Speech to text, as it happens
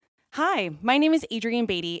Hi, my name is Adrienne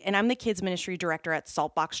Beatty, and I'm the Kids Ministry Director at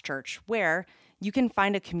Saltbox Church, where you can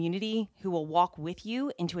find a community who will walk with you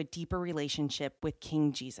into a deeper relationship with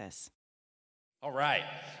King Jesus. All right.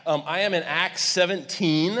 I am in Acts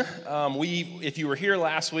 17. If you were here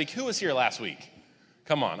last week, who was here last week?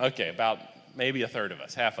 Come on. Okay, about maybe a third of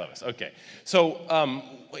us, half of us. Okay. So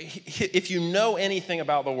if you know anything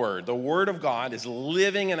about the Word of God is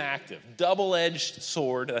living and active, double-edged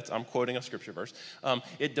sword. I'm quoting a scripture verse.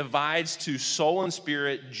 It divides to soul and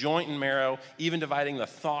spirit, joint and marrow, even dividing the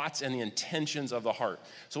thoughts and the intentions of the heart.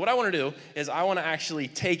 So what I want to do is I want to actually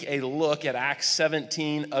take a look at Acts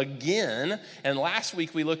 17 again. And last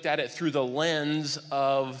week we looked at it through the lens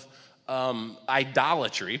of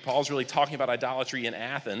idolatry. Paul's really talking about idolatry in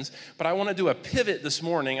Athens, but I want to do a pivot this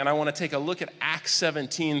morning, and I want to take a look at Acts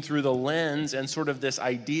 17 through the lens and sort of this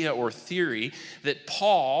idea or theory that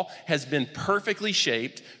Paul has been perfectly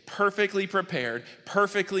shaped, perfectly prepared,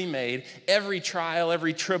 perfectly made. Every trial,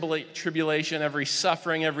 every tribulation, every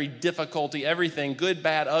suffering, every difficulty, everything, good,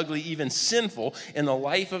 bad, ugly, even sinful, in the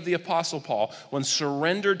life of the Apostle Paul, when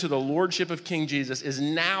surrendered to the lordship of King Jesus, is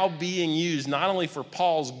now being used not only for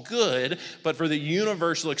Paul's good, but for the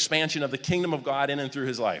universal expansion of the kingdom of God in and through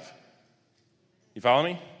his life. You follow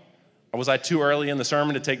me? Or was I too early in the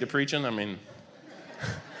sermon to take the preaching?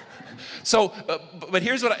 So, but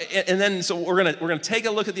here's what so we're gonna take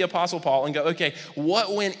a look at the Apostle Paul and go, okay,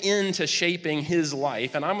 what went into shaping his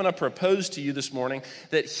life? And I'm gonna propose to you this morning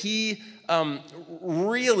that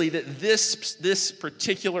this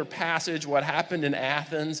particular passage, what happened in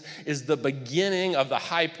Athens, is the beginning of the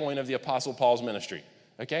high point of the Apostle Paul's ministry.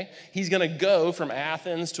 Okay? He's going to go from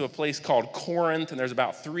Athens to a place called Corinth, and there's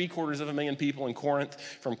about 750,000 people in Corinth.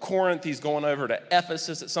 From Corinth, he's going over to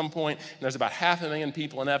Ephesus at some point, and there's about 500,000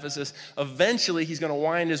 people in Ephesus. Eventually, he's going to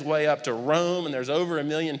wind his way up to Rome, and there's over 1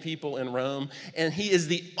 million people in Rome. And he is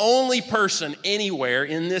the only person anywhere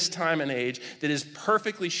in this time and age that is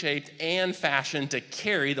perfectly shaped and fashioned to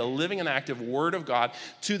carry the living and active Word of God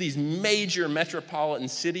to these major metropolitan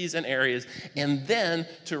cities and areas, and then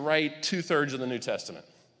to write 2/3 of the New Testament.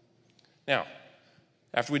 Now,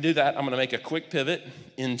 after we do that, I'm going to make a quick pivot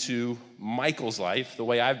into Michael's life, the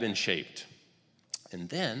way I've been shaped. And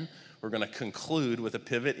then we're going to conclude with a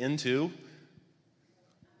pivot into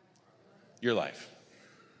your life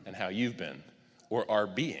and how you've been or are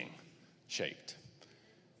being shaped.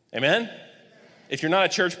 Amen? If you're not a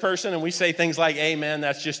church person and we say things like, amen,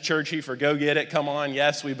 that's just churchy for go get it, come on,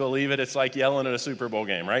 yes, we believe it. It's like yelling at a Super Bowl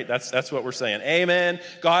game, right? That's what we're saying. Amen,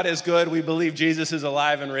 God is good, we believe Jesus is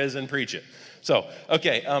alive and risen, preach it. So,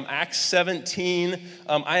 okay, Acts 17.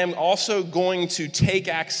 I am also going to take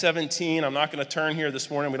Acts 17. I'm not going to turn here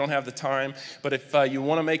this morning. We don't have the time. But if you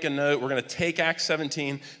want to make a note, we're going to take Acts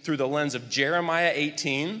 17 through the lens of Jeremiah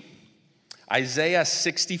 18, Isaiah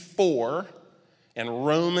 64, and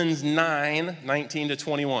Romans 9, 19 to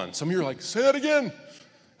 21. Some of you are like, say that again.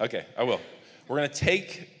 Okay, I will. We're going to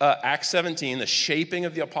take Acts 17, the shaping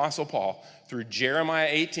of the Apostle Paul, through Jeremiah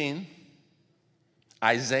 18,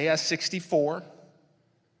 Isaiah 64,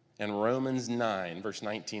 and Romans 9, verse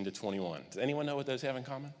 19 to 21. Does anyone know what those have in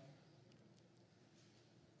common?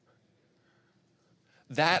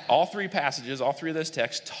 All three passages, all three of those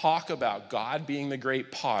texts talk about God being the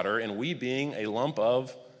great potter and we being a lump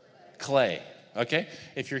of clay. Okay?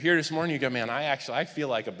 If you're here this morning, you go, man, I feel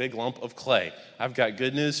like a big lump of clay. I've got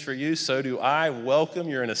good news for you. So do I. Welcome.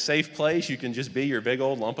 You're in a safe place. You can just be your big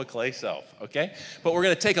old lump of clay self. Okay? But we're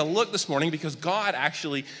going to take a look this morning because God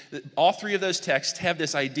actually, all three of those texts have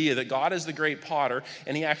this idea that God is the great potter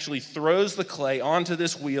and he actually throws the clay onto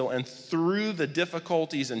this wheel, and through the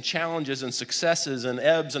difficulties and challenges and successes and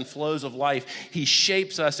ebbs and flows of life, he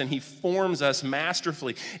shapes us and he forms us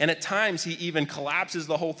masterfully. And at times he even collapses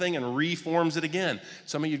the whole thing and reforms it again.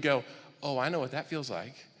 Some of you go, oh, I know what that feels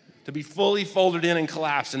like. To be fully folded in and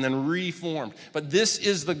collapsed and then reformed. But this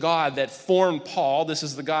is the God that formed Paul. This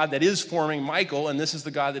is the God that is forming Michael. And this is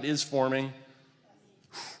the God that is forming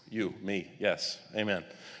you, me. Yes. Amen.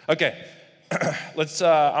 Okay. I'm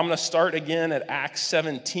going to start again at Acts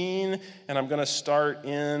 17. And I'm going to start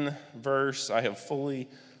in I have fully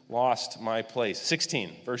lost my place.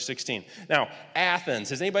 16, verse 16. Now,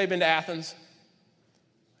 Athens. Has anybody been to Athens?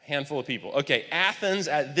 Handful of people. Okay, Athens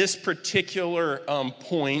at this particular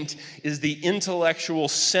point is the intellectual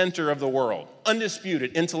center of the world.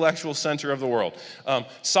 undisputed intellectual center of the world.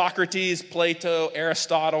 Socrates, Plato,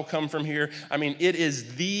 Aristotle come from here. I mean, it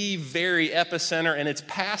is the very epicenter, and it's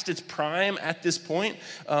past its prime at this point.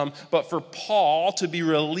 But for Paul to be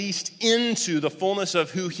released into the fullness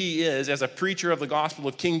of who he is as a preacher of the gospel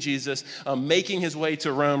of King Jesus, making his way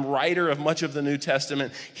to Rome, writer of much of the New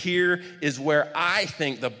Testament, here is where I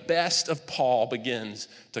think the best of Paul begins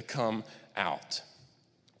to come out.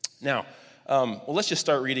 Now, let's just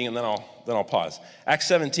start reading and then I'll pause. Acts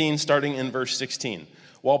 17, starting in verse 16.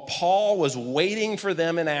 While Paul was waiting for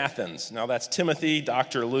them in Athens, now that's Timothy,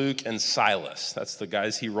 Dr. Luke, and Silas. That's the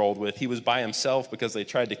guys he rolled with. He was by himself because they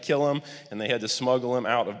tried to kill him, and they had to smuggle him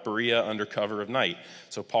out of Berea under cover of night.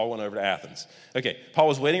 So Paul went over to Athens. Okay, Paul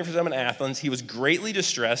was waiting for them in Athens. He was greatly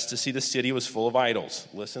distressed to see the city was full of idols.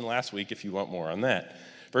 Listen last week if you want more on that.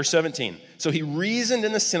 Verse 17, so he reasoned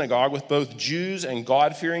in the synagogue with both Jews and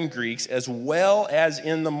God-fearing Greeks, as well as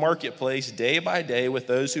in the marketplace day by day with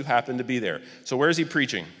those who happened to be there. So where is he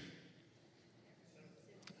preaching?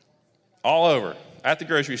 All over, at the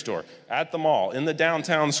grocery store, at the mall, in the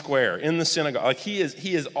downtown square, in the synagogue. Like he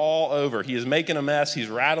is all over. He is making a mess. He's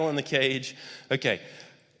rattling the cage. Okay,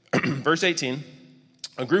 verse 18.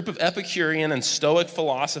 A group of Epicurean and Stoic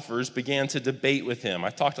philosophers began to debate with him. I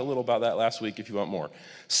talked a little about that last week if you want more.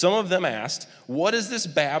 Some of them asked, "What is this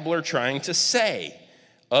babbler trying to say?"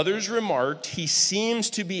 Others remarked, "He seems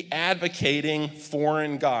to be advocating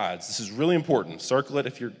foreign gods." This is really important. Circle it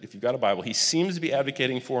if you've got a Bible. He seems to be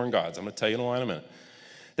advocating foreign gods. I'm going to tell you in a minute.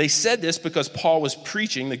 They said this because Paul was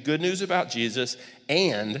preaching the good news about Jesus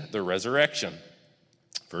and the resurrection.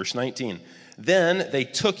 Verse 19. Then they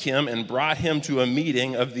took him and brought him to a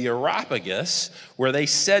meeting of the Areopagus, where they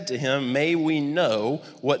said to him, "May we know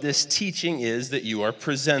what this teaching is that you are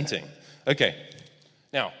presenting?" Okay,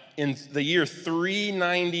 now, in the year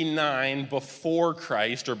 399 before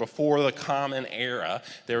Christ, or before the Common Era,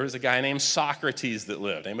 there was a guy named Socrates that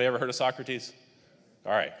lived. Anybody ever heard of Socrates?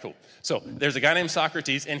 All right, cool. So there's a guy named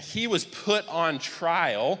Socrates, and he was put on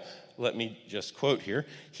trial. Let me just quote here.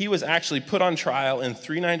 He was actually put on trial in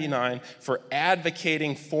 399 for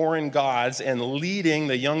advocating foreign gods and leading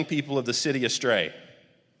the young people of the city astray.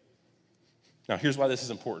 Now, here's why this is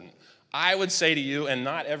important. I would say to you, and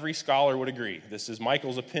not every scholar would agree. This is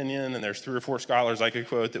Michael's opinion, and there's 3 or 4 scholars I could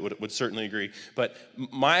quote that would certainly agree. But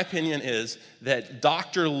my opinion is that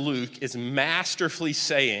Dr. Luke is masterfully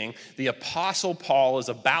saying the Apostle Paul is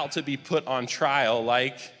about to be put on trial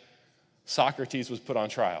like Socrates was put on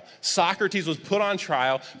trial. Socrates was put on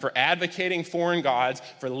trial for advocating foreign gods,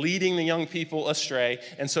 for leading the young people astray.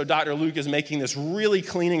 And so Dr. Luke is making this really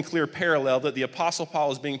clean and clear parallel that the Apostle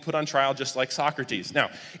Paul is being put on trial just like Socrates. Now,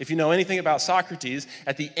 if you know anything about Socrates,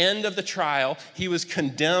 at the end of the trial, he was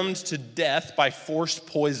condemned to death by forced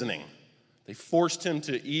poisoning. They forced him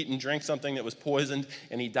to eat and drink something that was poisoned,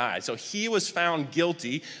 and he died. So he was found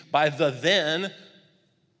guilty by the then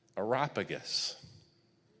Areopagus.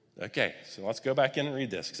 Okay, so let's go back in and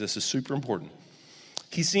read this because this is super important.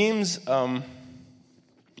 He seems,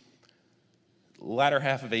 latter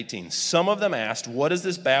half of 18. Some of them asked, "What is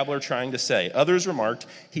this babbler trying to say?" Others remarked,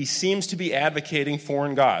 "He seems to be advocating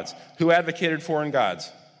foreign gods." Who advocated foreign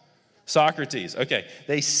gods? Socrates. Okay,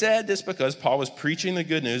 they said this because Paul was preaching the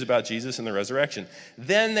good news about Jesus and the resurrection.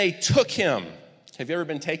 Then they took him. Have you ever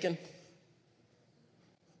been taken?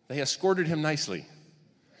 They escorted him nicely.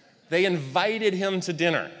 They invited him to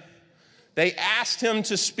dinner. They asked him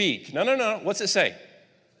to speak. No. What's it say?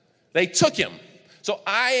 They took him. So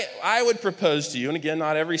I would propose to you, and again,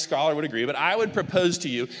 not every scholar would agree, but I would propose to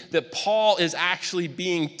you that Paul is actually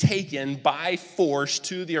being taken by force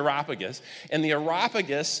to the Areopagus. And the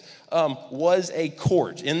Areopagus was a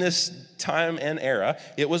court. In this time and era,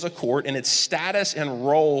 it was a court, and its status and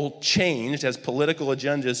role changed as political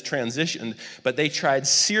agendas transitioned, but they tried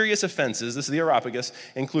serious offenses, this is the Areopagus,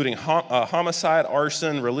 including homicide,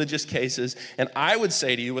 arson, religious cases, and I would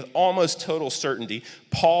say to you with almost total certainty,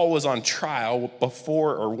 Paul was on trial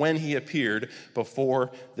before or when he appeared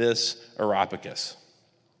before this Areopagus.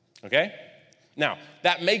 Okay? Now,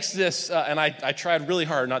 that makes this, and I tried really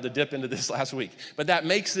hard not to dip into this last week, but that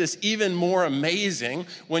makes this even more amazing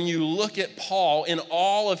when you look at Paul in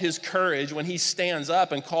all of his courage when he stands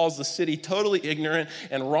up and calls the city totally ignorant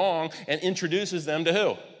and wrong and introduces them to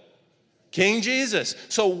who? King Jesus.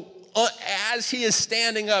 So as he is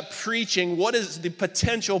standing up preaching, what is the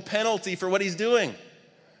potential penalty for what he's doing?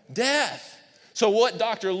 Death. So what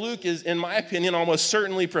Dr. Luke is, in my opinion, almost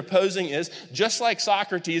certainly proposing is, just like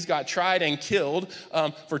Socrates got tried and killed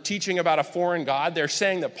for teaching about a foreign god, they're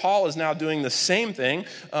saying that Paul is now doing the same thing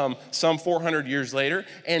some 400 years later,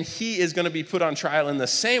 and he is going to be put on trial in the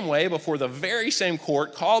same way before the very same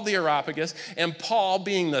court called the Areopagus, and Paul,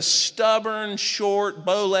 being the stubborn, short,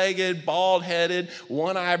 bow-legged, bald-headed,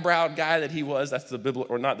 one-eyebrowed guy that he was, that's the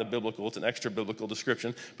biblical, or not the biblical, it's an extra biblical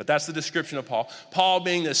description, but that's the description of Paul. Paul,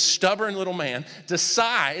 being this stubborn little man,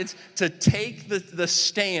 decides to take the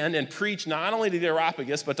stand and preach not only to the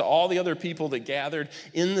Areopagus, but to all the other people that gathered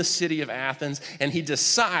in the city of Athens. And he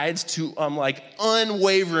decides to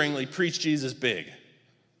unwaveringly preach Jesus big.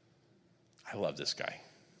 I love this guy.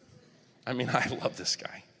 I love this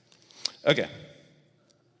guy. Okay.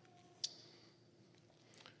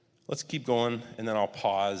 Let's keep going, and then I'll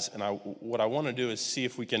pause. And what I want to do is see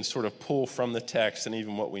if we can sort of pull from the text and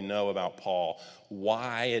even what we know about Paul,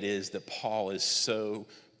 why it is that Paul is so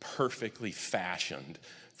perfectly fashioned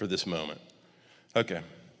for this moment. Okay.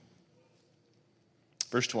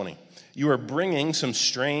 Verse 20. You are bringing some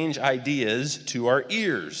strange ideas to our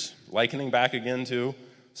ears, likening back again to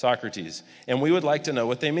Socrates, and we would like to know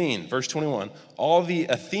what they mean. Verse 21, all the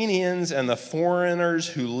Athenians and the foreigners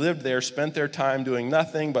who lived there spent their time doing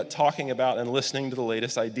nothing but talking about and listening to the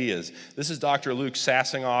latest ideas. This is Dr. Luke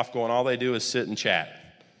sassing off, going, all they do is sit and chat.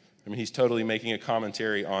 He's totally making a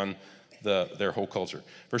commentary on their whole culture.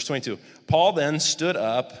 Verse 22, Paul then stood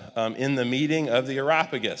up in the meeting of the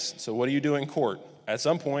Areopagus. So what do you do in court? At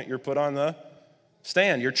some point, you're put on the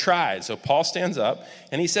stand, you're tried. So Paul stands up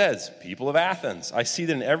and he says, people of Athens, I see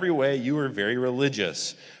that in every way you are very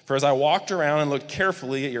religious. For as I walked around and looked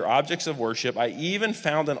carefully at your objects of worship, I even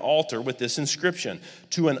found an altar with this inscription,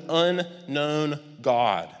 to an unknown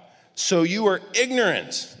God. So you are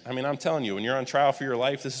ignorant. I'm telling you, when you're on trial for your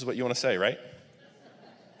life, this is what you want to say, right?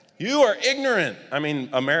 You are ignorant.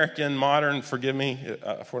 American, modern, forgive me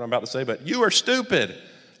for what I'm about to say, but you are stupid.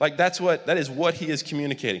 That is what he is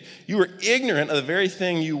communicating. You are ignorant of the very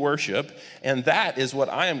thing you worship, and that is what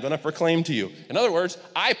I am going to proclaim to you. In other words,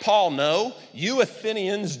 I, Paul, know, you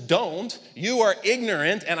Athenians don't. You are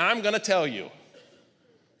ignorant, and I'm going to tell you.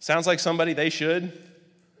 Sounds like somebody they should.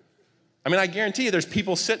 I guarantee you there's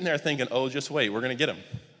people sitting there thinking, oh, just wait, we're going to get him.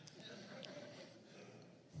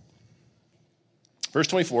 Verse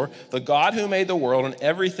 24, the God who made the world and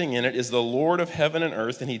everything in it is the Lord of heaven and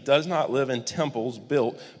earth, and he does not live in temples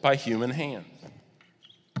built by human hands.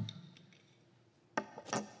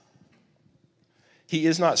 He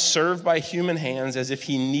is not served by human hands as if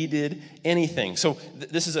he needed anything. So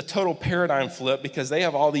this is a total paradigm flip, because they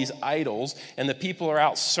have all these idols, and the people are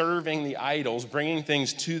out serving the idols, bringing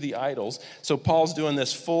things to the idols. So Paul's doing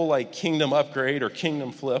this full kingdom upgrade or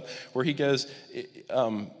kingdom flip, where he goes,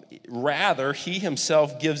 rather, he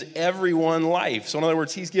himself gives everyone life. So in other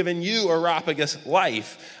words, he's given you, Areopagus,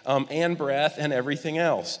 life and breath and everything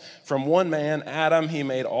else. From one man, Adam, he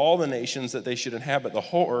made all the nations that they should inhabit the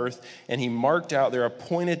whole earth, and he marked out their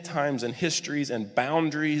appointed times and histories and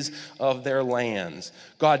boundaries of their lands.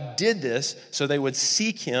 God did this so they would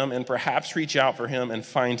seek him and perhaps reach out for him and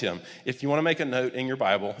find him. If you want to make a note in your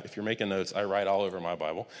Bible, if you're making notes, I write all over my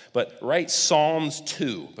Bible, but write Psalms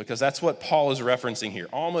 2, because that's what Paul is referencing here.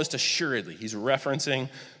 Almost assuredly, he's referencing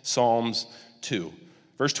Psalms 2.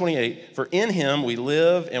 Verse 28, for in him we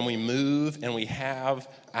live and we move and we have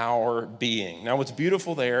our being. Now what's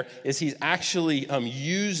beautiful there is he's actually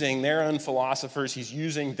using their own philosophers, he's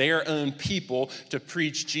using their own people to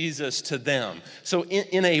preach Jesus to them. So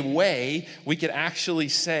in a way, we could actually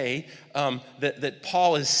say that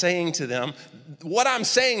Paul is saying to them, what I'm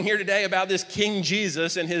saying here today about this King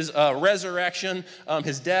Jesus and his resurrection,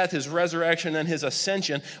 his death, his resurrection, and his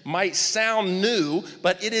ascension might sound new,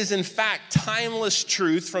 but it is in fact timeless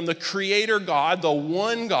truth from the Creator God, the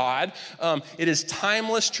one God. It is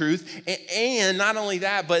timeless truth, and not only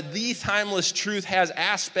that, but the timeless truth has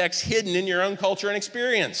aspects hidden in your own culture and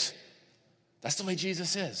experience. That's the way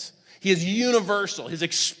Jesus is. He is universal, his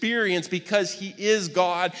experience, because he is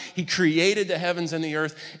God. He created the heavens and the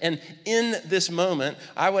earth. And in this moment,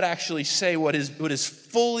 I would actually say what is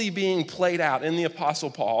fully being played out in the Apostle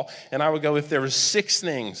Paul. And I would go, if there were 6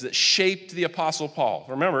 things that shaped the Apostle Paul.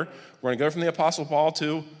 Remember, we're going to go from the Apostle Paul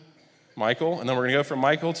to Michael, and then we're going to go from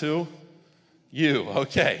Michael to you.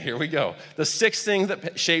 Okay, here we go. The 6 things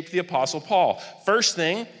that shaped the Apostle Paul. First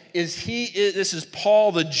thing is this is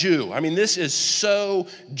Paul the Jew. This is so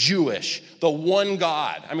Jewish, the one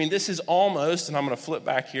God. This is almost, and I'm going to flip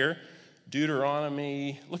back here,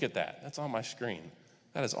 Deuteronomy. Look at that. That's on my screen.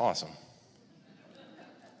 That is awesome.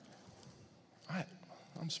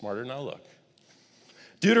 I'm smarter than I look.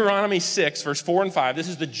 Deuteronomy 6, verse 4 and 5, this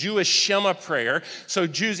is the Jewish Shema prayer. So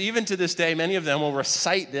Jews, even to this day, many of them will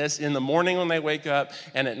recite this in the morning when they wake up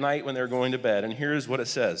and at night when they're going to bed. And here's what it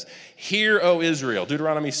says. Hear, O Israel,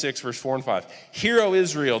 Deuteronomy 6, verse 4 and 5. Hear, O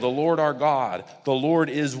Israel, the Lord our God, the Lord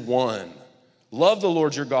is one. Love the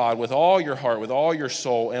Lord your God with all your heart, with all your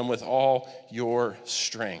soul, and with all your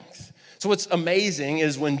strength. So what's amazing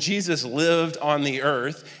is when Jesus lived on the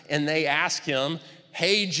earth and they asked him,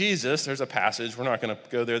 hey, Jesus, there's a passage, we're not going to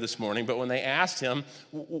go there this morning, but when they asked him,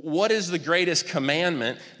 what is the greatest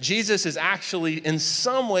commandment? Jesus is actually in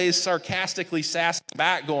some ways sarcastically sassing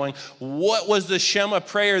back going, what was the Shema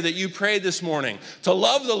prayer that you prayed this morning? To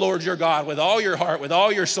love the Lord your God with all your heart, with all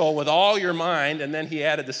your soul, with all your mind. And then he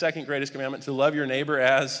added the second greatest commandment, to love your neighbor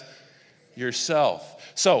as yourself.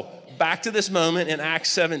 So back to this moment in Acts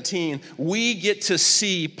 17, we get to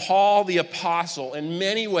see Paul the apostle in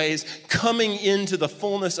many ways coming into the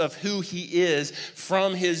fullness of who he is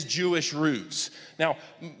from his Jewish roots. Now,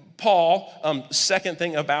 Paul, second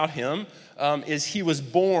thing about him is he was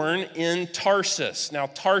born in Tarsus. Now,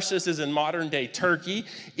 Tarsus is in modern day Turkey.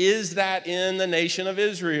 Is that in the nation of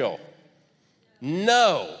Israel?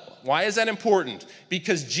 No. Why is that important?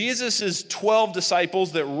 Because Jesus' 12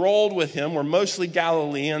 disciples that rolled with him were mostly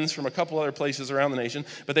Galileans from a couple other places around the nation,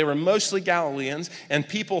 but they were mostly Galileans, and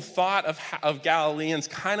people thought of Galileans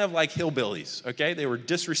kind of like hillbillies, okay? They were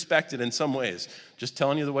disrespected in some ways. Just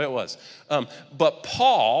telling you the way it was. But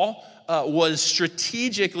Paul was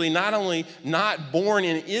strategically not only not born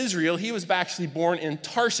in Israel, he was actually born in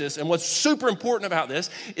Tarsus. And what's super important about this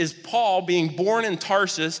is Paul, being born in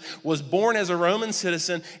Tarsus, was born as a Roman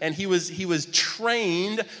citizen, and he was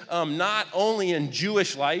trained not only in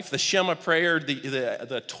Jewish life, the Shema prayer,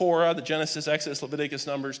 the Torah, the Genesis, Exodus, Leviticus,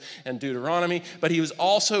 Numbers, and Deuteronomy, but he was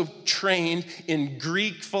also trained in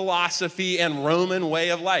Greek philosophy and Roman way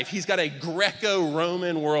of life. He's got a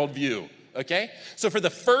Greco-Roman worldview. Okay? So for the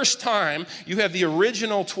first time, you have the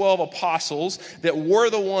original 12 apostles that were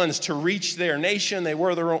the ones to reach their nation. They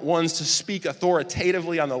were the ones to speak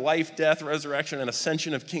authoritatively on the life, death, resurrection, and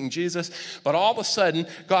ascension of King Jesus. But all of a sudden,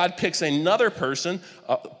 God picks another person,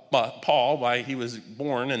 Paul, why he was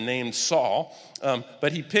born and named Saul.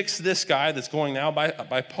 But he picks this guy that's going now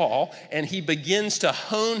by Paul, and he begins to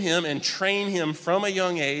hone him and train him from a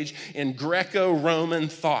young age in Greco-Roman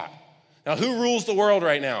thought. Now, who rules the world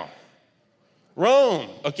right now? Rome,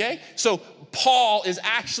 okay? So Paul is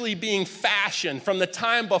actually being fashioned from the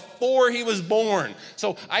time before he was born.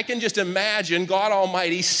 So I can just imagine God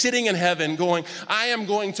Almighty sitting in heaven going, I am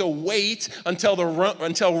going to wait until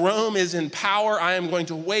Rome is in power. I am going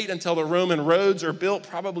to wait until the Roman roads are built,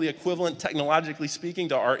 probably equivalent technologically speaking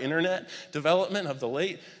to our internet development of the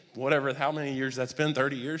late, whatever, how many years that's been,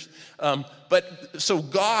 30 years. But so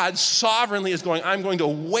God sovereignly is going, I'm going to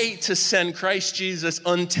wait to send Christ Jesus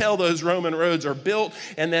until those Roman roads are built.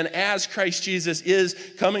 And then as Christ Jesus is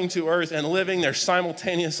coming to earth and living, there's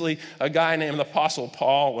simultaneously a guy named the Apostle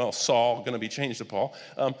Paul, well, Saul, going to be changed to Paul,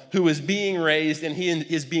 who is being raised, and he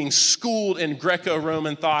is being schooled in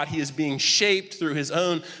Greco-Roman thought. He is being shaped through his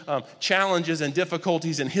own challenges and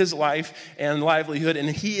difficulties in his life and livelihood. And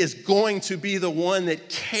he is going to be the one that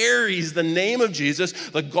carries the name of Jesus,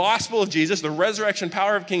 the gospel of Jesus, the resurrection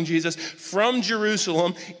power of King Jesus from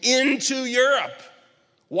Jerusalem into Europe.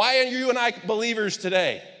 Why are you and I believers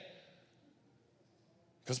today?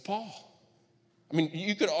 Because Paul. I mean,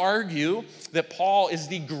 you could argue that Paul is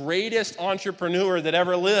the greatest entrepreneur that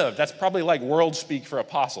ever lived. That's probably like world speak for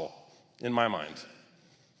apostle in my mind.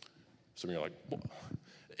 Some of you are like, what?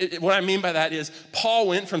 What I mean by that is Paul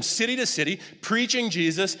went from city to city, preaching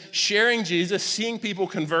Jesus, sharing Jesus, seeing people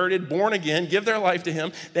converted, born again, give their life to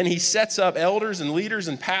him. Then he sets up elders and leaders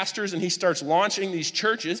and pastors, and he starts launching these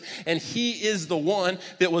churches. And he is the one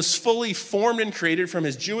that was fully formed and created from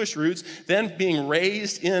his Jewish roots, then being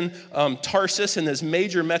raised in Tarsus, in this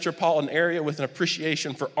major metropolitan area, with an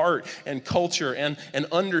appreciation for art and culture and an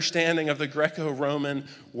understanding of the Greco-Roman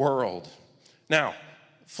world. Now,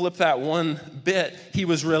 flip that one bit, he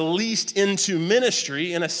was released into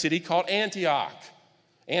ministry in a city called Antioch.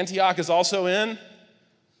 Antioch is also in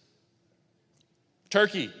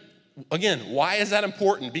Turkey. Again, why is that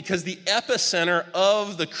important? Because the epicenter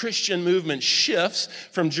of the Christian movement shifts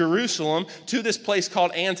from Jerusalem to this place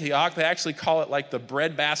called Antioch. They actually call it like the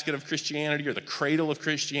breadbasket of Christianity or the cradle of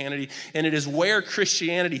Christianity. And it is where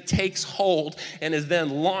Christianity takes hold and is then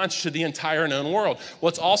launched to the entire known world.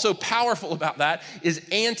 What's also powerful about that is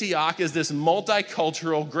Antioch is this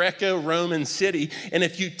multicultural Greco-Roman city. And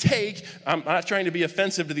if you take, I'm not trying to be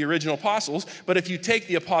offensive to the original apostles, but if you take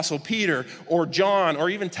the apostle Peter or John or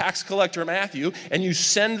even tax collector Matthew, and you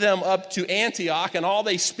send them up to Antioch, and all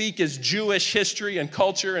they speak is Jewish history and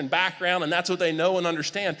culture and background, and that's what they know and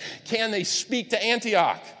understand. Can they speak to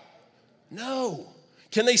Antioch? No.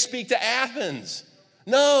 Can they speak to Athens?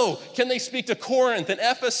 No. Can they speak to Corinth and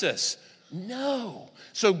Ephesus? No.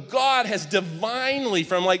 So God has divinely,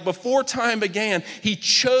 from like before time began, he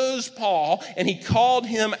chose Paul and he called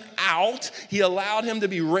him out. He allowed him to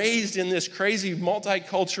be raised in this crazy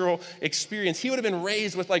multicultural experience. He would have been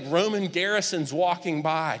raised with like Roman garrisons walking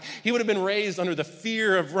by. He would have been raised under the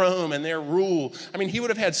fear of Rome and their rule. I mean, he would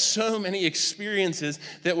have had so many experiences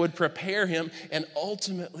that would prepare him, and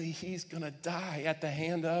ultimately he's going to die at the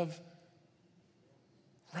hand of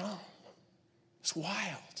Rome. It's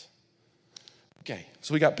wild. Okay,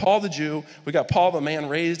 so we got Paul the Jew, we got Paul the man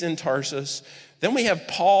raised in Tarsus, then we have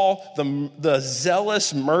Paul the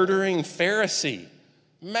zealous murdering Pharisee.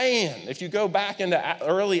 Man, if you go back into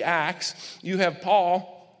early Acts, you have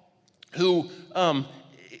Paul who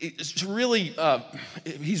is really,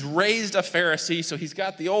 he's raised a Pharisee, so he's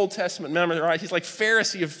got the Old Testament memorized. He's like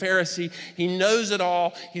Pharisee of Pharisee. He knows it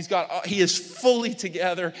all. He is fully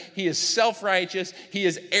together. He is self-righteous. He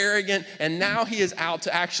is arrogant, and now he is out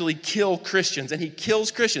to actually kill Christians, and he kills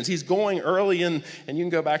Christians. He's going early in, and you can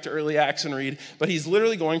go back to early Acts and read, but he's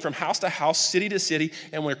literally going from house to house, city to city,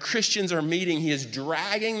 and where Christians are meeting, he is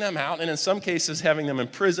dragging them out, and in some cases having them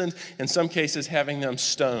imprisoned, in some cases having them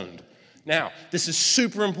stoned. Now, this is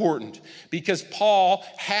super important because Paul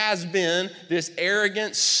has been this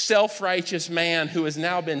arrogant, self-righteous man who has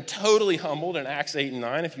now been totally humbled in Acts 8 and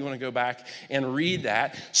 9, if you want to go back and read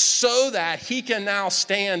that, so that he can now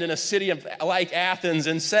stand in a city like Athens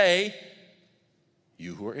and say,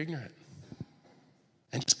 you who are ignorant.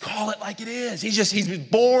 And just call it like it is. He's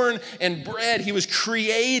born and bred. He was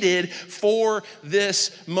created for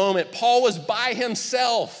this moment. Paul was by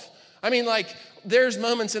himself. I mean, like, there's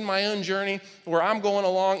moments in my own journey where I'm going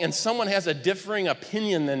along and someone has a differing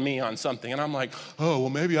opinion than me on something. And I'm like, oh, well,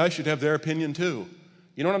 maybe I should have their opinion too.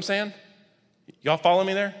 You know what I'm saying? Y'all follow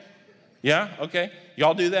me there? Yeah? Okay.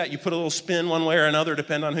 Y'all do that? You put a little spin one way or another,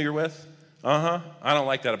 depend on who you're with? I don't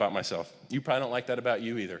like that about myself. You probably don't like that about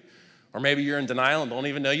you either. Or maybe you're in denial and don't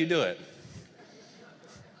even know you do it.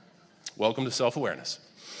 Welcome to self-awareness.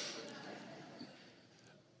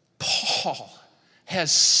 Paul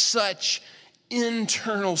has such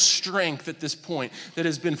internal strength at this point that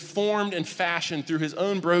has been formed and fashioned through his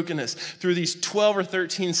own brokenness, through these 12 or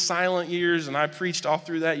 13 silent years, and I preached all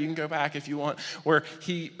through that. You can go back if you want, where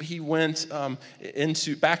he went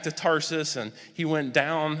back to Tarsus, and he went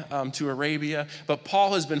down to Arabia. But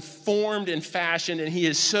Paul has been formed and fashioned, and he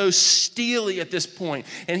is so steely at this point,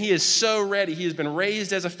 and he is so ready. He has been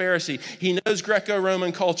raised as a Pharisee. He knows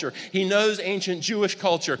Greco-Roman culture. He knows ancient Jewish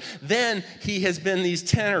culture. Then he has been these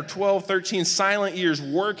 10 or 12, 13 silent years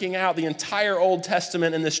working out the entire Old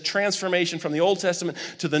Testament and this transformation from the Old Testament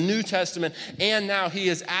to the New Testament. And now he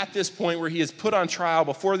is at this point where he is put on trial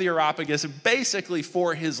before the Areopagus, basically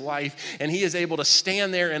for his life. And he is able to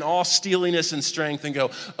stand there in all steeliness and strength and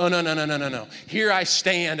go, oh, no. Here I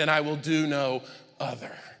stand and I will do no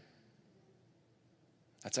other.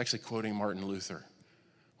 That's actually quoting Martin Luther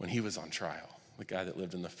when he was on trial, the guy that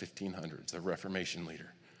lived in the 1500s, the Reformation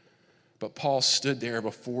leader. But Paul stood there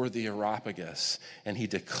before the Areopagus, and he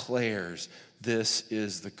declares, this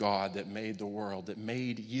is the God that made the world, that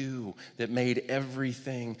made you, that made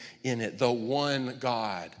everything in it, the one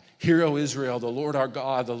God. Hear, O Israel, the Lord our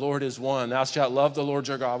God, the Lord is one. Thou shalt love the Lord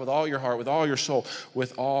your God with all your heart, with all your soul,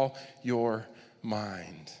 with all your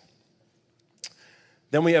mind.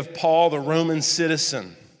 Then we have Paul, the Roman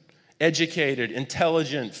citizen. Educated,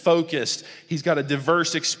 intelligent, focused. He's got a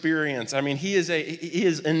diverse experience. I mean, he is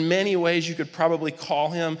in many ways, you could probably call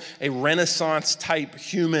him a Renaissance type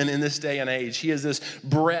human in this day and age. He has this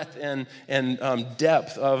breadth and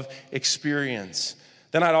depth of experience.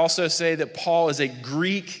 Then I'd also say that Paul is a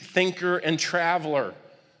Greek thinker and traveler.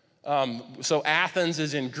 So Athens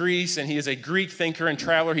is in Greece, and he is a Greek thinker and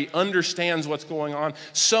traveler. He understands what's going on,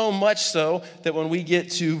 so much so that when we get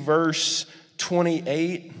to verse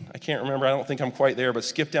 28, I can't remember, I don't think I'm quite there, but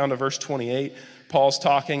skip down to verse 28. Paul's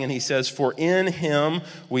talking and he says, for in him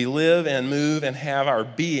we live and move and have our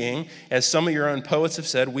being. As some of your own poets have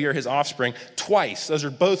said, we are his offspring. Twice, those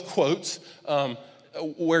are both quotes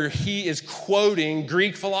where he is quoting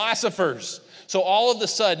Greek philosophers. So all of a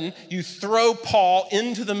sudden, you throw Paul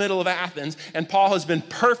into the middle of Athens, and Paul has been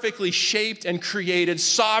perfectly shaped and created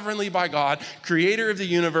sovereignly by God, creator of the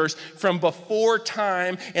universe, from before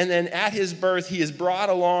time, and then at his birth, he is brought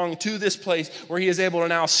along to this place where he is able to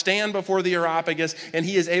now stand before the Areopagus, and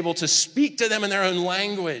he is able to speak to them in their own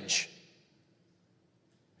language.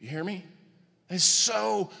 You hear me? It's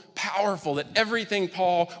so powerful that everything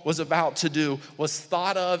Paul was about to do was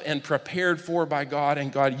thought of and prepared for by God,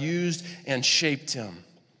 and God used and shaped him.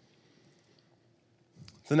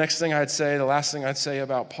 The last thing I'd say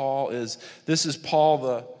about Paul is this is Paul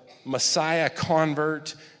the Messiah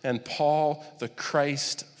convert and Paul the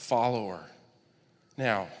Christ follower.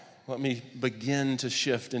 Now, let me begin to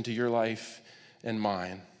shift into your life and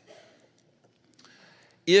mine.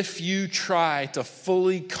 If you try to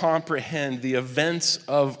fully comprehend the events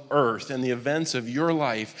of earth and the events of your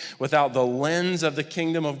life without the lens of the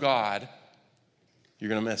kingdom of God, you're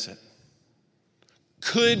going to miss it.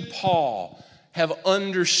 Could Paul have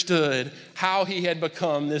understood how he had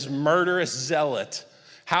become this murderous zealot,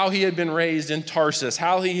 how he had been raised in Tarsus,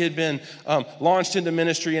 how he had been launched into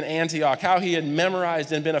ministry in Antioch, how he had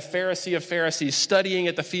memorized and been a Pharisee of Pharisees, studying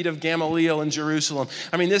at the feet of Gamaliel in Jerusalem?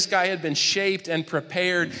 I mean, this guy had been shaped and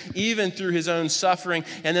prepared even through his own suffering.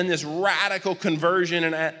 And then this radical conversion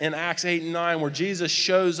in Acts 8 and 9 where Jesus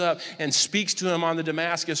shows up and speaks to him on the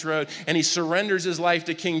Damascus Road, and he surrenders his life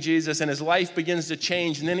to King Jesus, and his life begins to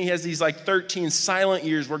change. And then he has these 13 silent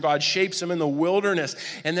years where God shapes him in the wilderness,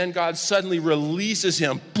 and then God suddenly releases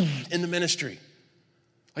him in the ministry.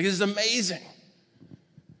 This is amazing.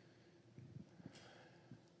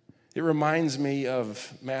 It reminds me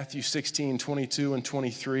of Matthew 16, 22 and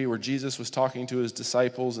 23, where Jesus was talking to his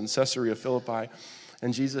disciples in Caesarea Philippi,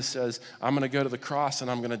 and Jesus says, I'm going to go to the cross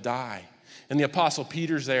and I'm going to die. And the apostle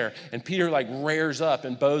Peter's there, and Peter rears up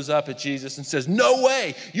and bows up at Jesus and says, no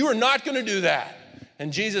way, you are not going to do that.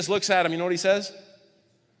 And Jesus looks at him, you know what he says?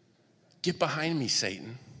 Get behind me,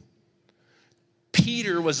 Satan.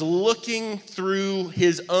 Peter was looking through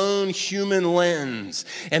his own human lens.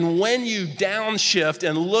 And when you downshift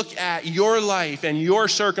and look at your life and your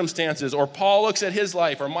circumstances, or Paul looks at his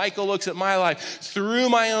life, or Michael looks at my life, through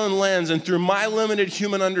my own lens and through my limited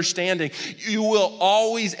human understanding, you will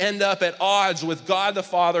always end up at odds with God the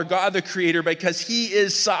Father, God the Creator, because he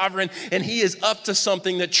is sovereign and he is up to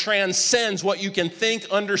something that transcends what you can think,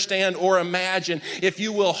 understand, or imagine if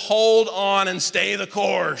you will hold on and stay the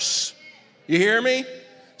course. You hear me?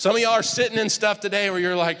 Some of y'all are sitting in stuff today where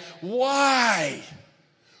you're like, why?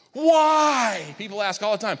 Why? People ask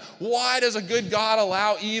all the time, why does a good God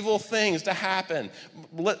allow evil things to happen?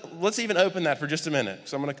 Let's even open that for just a minute,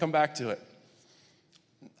 so I'm going to come back to it.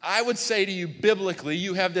 I would say to you, biblically,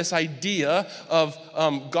 you have this idea of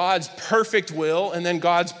God's perfect will and then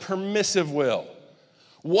God's permissive will.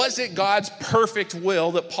 Was it God's perfect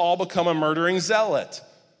will that Paul become a murdering zealot?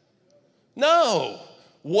 No.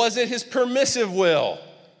 Was it his permissive will?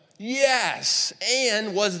 Yes.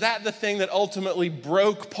 And was that the thing that ultimately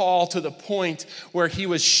broke Paul to the point where he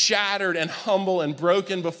was shattered and humble and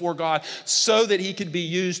broken before God so that he could be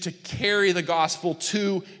used to carry the gospel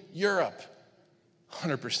to Europe?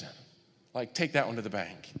 100%. Take that one to the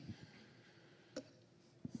bank.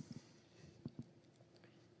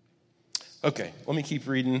 Okay, let me keep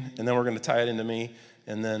reading, and then we're going to tie it into me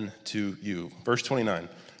and then to you. Verse 29.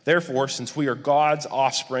 Therefore, since we are God's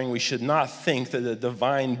offspring, we should not think that a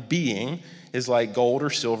divine being is like gold or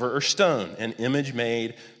silver or stone, an image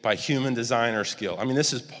made by human design or skill. I mean,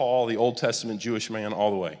 this is Paul, the Old Testament Jewish man, all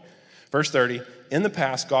the way. Verse 30, in the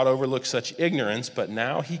past, God overlooked such ignorance, but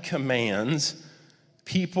now he commands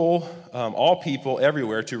people, all people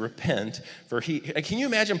everywhere to repent. Can you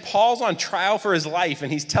imagine? Paul's on trial for his life,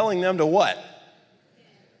 and he's telling them to what?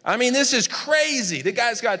 I mean, this is crazy. The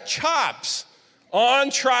guy's got chops. On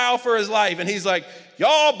trial for his life. And he's like,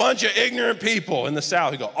 y'all bunch of ignorant people. In the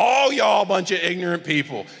South, he go, oh, y'all bunch of ignorant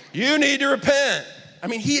people. You need to repent. I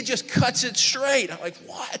mean, he just cuts it straight. I'm like,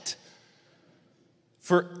 what?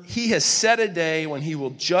 For he has set a day when he will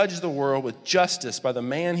judge the world with justice by the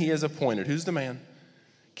man he has appointed. Who's the man?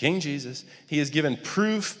 King Jesus. He has given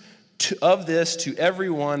proof of this to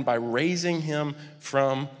everyone by raising him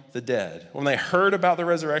from the dead. When they heard about the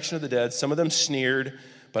resurrection of the dead, some of them sneered,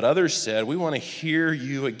 but others said, we want to hear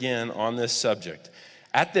you again on this subject.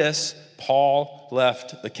 At this, Paul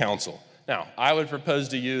left the council. Now, I would propose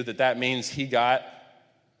to you that means he got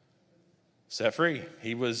set free.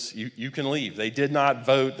 You can leave. They did not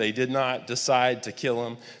vote. They did not decide to kill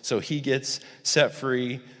him. So he gets set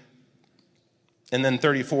free. And then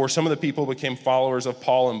 34, some of the people became followers of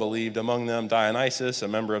Paul and believed, among them Dionysius, a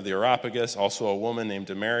member of the Areopagus, also a woman named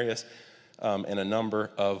Damaris, and a number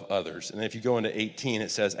of others. And if you go into 18, it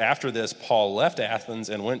says, after this, Paul left Athens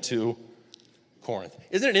and went to Corinth.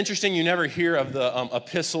 Isn't it interesting you never hear of the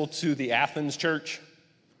epistle to the Athens church?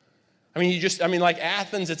 Like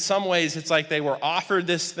Athens, in some ways, it's like they were offered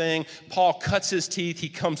this thing. Paul cuts his teeth. He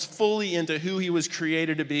comes fully into who he was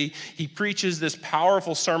created to be. He preaches this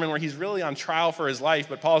powerful sermon where he's really on trial for his life.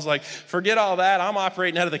 But Paul's like, forget all that. I'm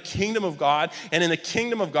operating out of the kingdom of God. And in the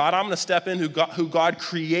kingdom of God, I'm going to step in who God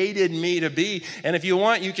created me to be. And if you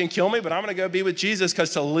want, you can kill me, but I'm going to go be with Jesus, because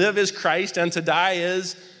to live is Christ and to die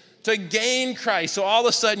is to gain Christ. So all of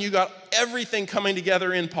a sudden, you got everything coming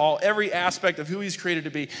together in Paul. Every aspect of who he's created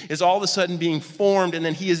to be is all of a sudden being formed, and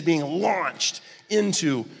then he is being launched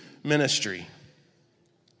into ministry.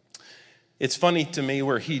 It's funny to me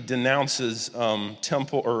where he denounces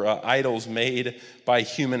temple or idols made by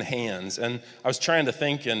human hands. And I was trying to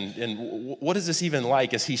think, and what is this even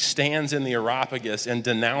like as he stands in the Areopagus and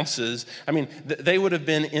denounces? They would have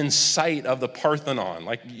been in sight of the Parthenon.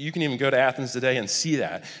 Like, you can even go to Athens today and see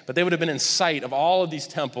that. But they would have been in sight of all of these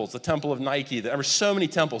temples, the temple of Nike. There were so many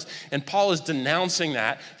temples. And Paul is denouncing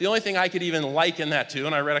that. The only thing I could even liken that to,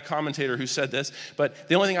 and I read a commentator who said this, but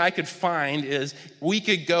the only thing I could find is we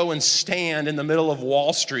could go and stand in the middle of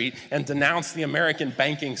Wall Street and denounce the American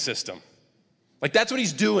banking system. Like, that's what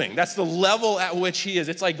he's doing. That's the level at which he is.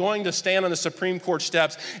 It's like going to stand on the Supreme Court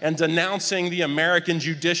steps and denouncing the American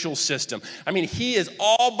judicial system. He is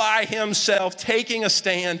all by himself taking a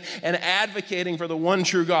stand and advocating for the one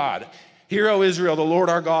true God. Hear, O Israel, the Lord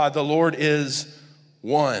our God, the Lord is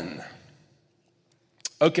one.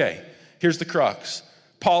 Okay, here's the crux.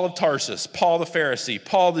 Paul of Tarsus, Paul the Pharisee,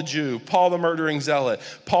 Paul the Jew, Paul the murdering zealot,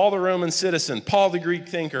 Paul the Roman citizen, Paul the Greek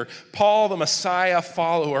thinker, Paul the Messiah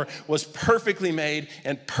follower was perfectly made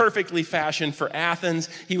and perfectly fashioned for Athens.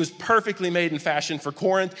 He was perfectly made and fashioned for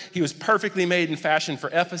Corinth. He was perfectly made and fashioned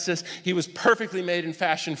for Ephesus. He was perfectly made and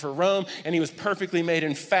fashioned for Rome. And he was perfectly made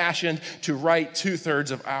and fashioned to write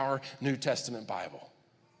 2/3 of our New Testament Bible.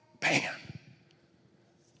 Bam.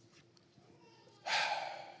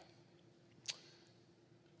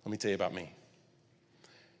 Let me tell you about me.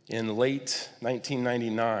 In late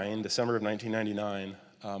 1999, December of 1999,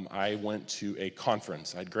 I went to a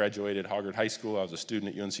conference. I'd graduated Hoggard High School. I was a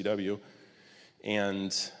student at UNCW.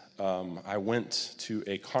 And I went to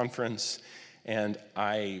a conference, and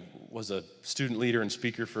I was a student leader and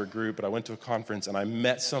speaker for a group, but I went to a conference, and I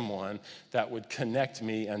met someone that would connect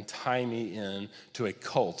me and tie me in to a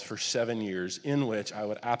cult for 7 years in which I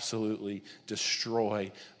would absolutely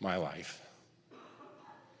destroy my life.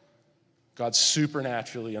 God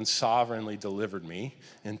supernaturally and sovereignly delivered me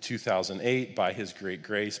in 2008 by his great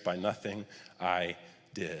grace, by nothing I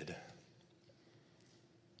did.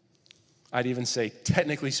 I'd even say,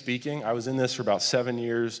 technically speaking, I was in this for about 7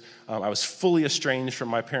 years. I was fully estranged from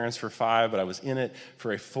my parents for 5, but I was in it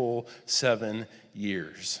for a full 7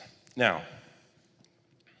 years. Now,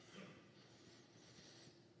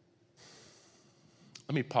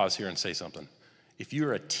 let me pause here and say something. If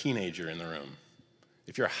you're a teenager in the room,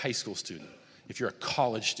 if you're a high school student, if you're a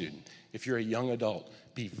college student, if you're a young adult,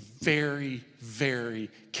 be very, very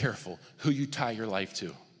careful who you tie your life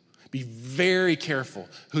to. Be very careful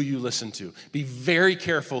who you listen to. Be very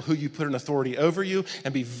careful who you put in authority over you,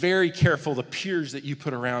 and be very careful the peers that you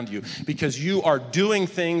put around you, because you are doing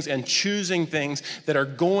things and choosing things that are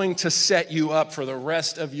going to set you up for the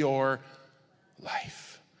rest of your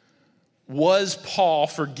life. Was Paul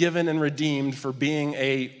forgiven and redeemed for being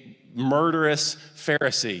a murderous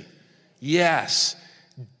Pharisee? Yes.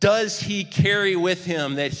 Does he carry with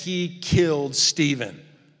him that he killed Stephen?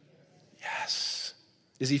 Yes.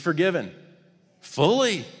 Is he forgiven?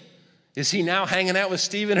 Fully. Is he now hanging out with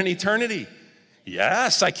Stephen in eternity?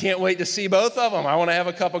 Yes. I can't wait to see both of them. I want to have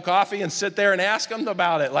a cup of coffee and sit there and ask them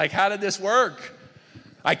about it. Like, how did this work?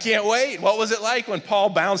 I can't wait. What was it like when Paul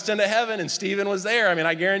bounced into heaven and Stephen was there?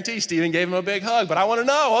 I guarantee Stephen gave him a big hug, but I want to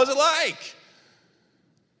know, what was it like?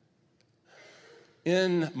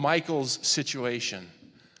 In Michael's situation,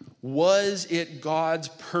 was it God's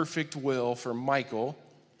perfect will for Michael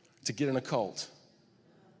to get in a cult?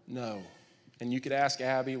 No. And you could ask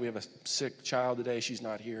Abby. We have a sick child today. She's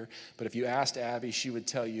not here. But if you asked Abby, she would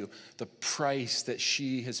tell you the price that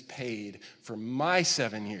she has paid for my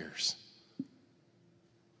 7 years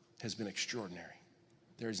has been extraordinary.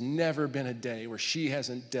 There's never been a day where she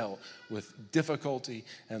hasn't dealt with difficulty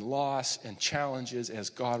and loss and challenges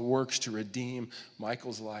as God works to redeem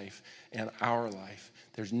Michael's life and our life.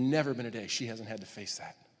 There's never been a day she hasn't had to face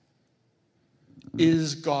that.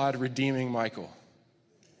 Is God redeeming Michael?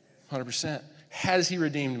 100%. Has he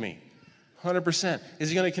redeemed me? 100%. Is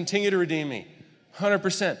he going to continue to redeem me?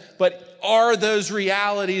 100%. But are those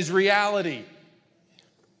realities reality?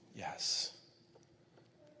 Yes.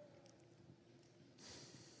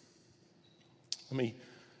 Let me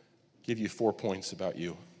give you 4 points about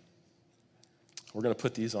you. We're going to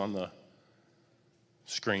put these on the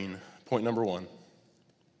screen. Point number one.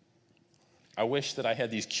 I wish that I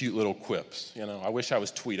had these cute little quips. I wish I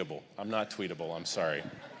was tweetable. I'm not tweetable. I'm sorry.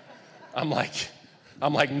 I'm like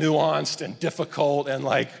nuanced and difficult and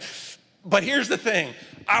but here's the thing.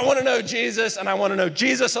 I want to know Jesus, and I want to know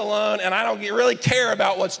Jesus alone, and I don't really care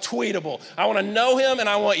about what's tweetable. I want to know him, and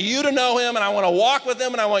I want you to know him, and I want to walk with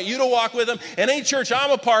him, and I want you to walk with him. And any church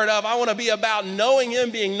I'm a part of, I want to be about knowing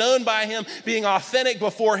him, being known by him, being authentic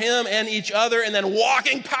before him and each other, and then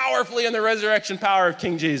walking powerfully in the resurrection power of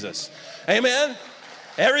King Jesus. Amen?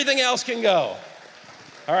 Everything else can go.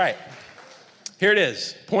 All right. Here it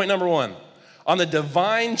is. Point number one. On the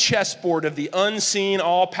divine chessboard of the unseen,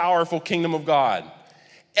 all-powerful kingdom of God,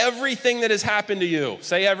 everything that has happened to you,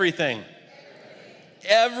 say everything.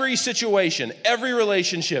 Every situation, every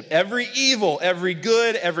relationship, every evil, every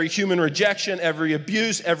good, every human rejection, every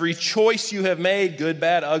abuse, every choice you have made, good,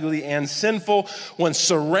 bad, ugly, and sinful, when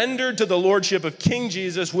surrendered to the lordship of King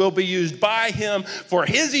Jesus, will be used by him for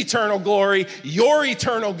his eternal glory, your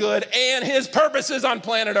eternal good, and his purposes on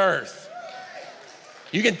planet Earth.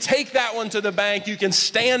 You can take that one to the bank. You can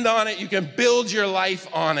stand on it. You can build your life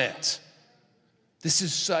on it. This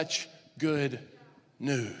is such good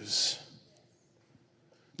news.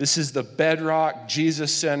 This is the bedrock,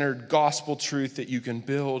 Jesus-centered gospel truth that you can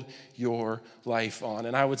build your life on.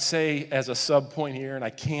 And I would say as a sub-point here, and I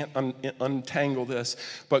can't untangle this,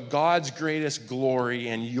 but God's greatest glory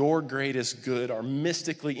and your greatest good are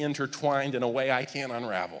mystically intertwined in a way I can't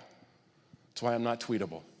unravel. That's why I'm not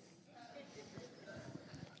tweetable.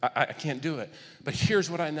 I can't do it. But here's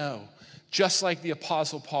what I know. Just like the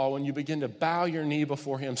Apostle Paul, when you begin to bow your knee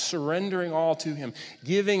before him, surrendering all to him,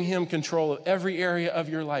 giving him control of every area of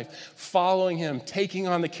your life, following him, taking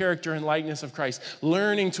on the character and likeness of Christ,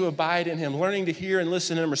 learning to abide in him, learning to hear and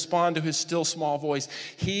listen and respond to his still small voice,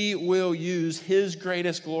 he will use his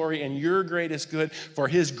greatest glory and your greatest good for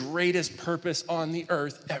his greatest purpose on the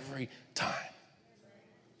earth every time.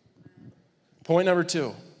 Point number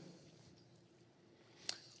two.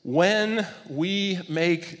 When we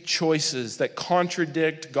make choices that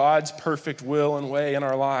contradict God's perfect will and way in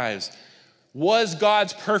our lives, was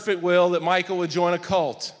God's perfect will that Michael would join a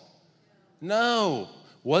cult? No.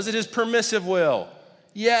 Was it his permissive will?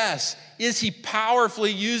 Yes. Is he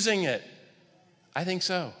powerfully using it? I think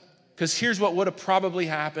so. Because here's what would have probably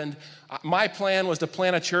happened. My plan was to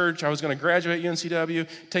plant a church. I was going to graduate UNCW,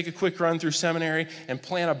 take a quick run through seminary, and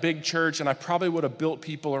plant a big church, and I probably would have built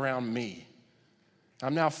people around me.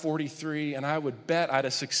 I'm now 43, and I would bet I'd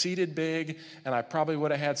have succeeded big, and I probably would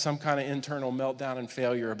have had some kind of internal meltdown and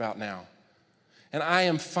failure about now. And I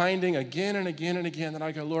am finding again and again and again that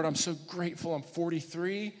I go, Lord, I'm so grateful I'm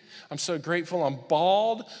 43. I'm so grateful I'm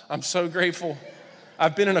bald. I'm so grateful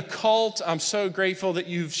I've been in a cult. I'm so grateful that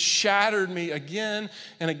you've shattered me again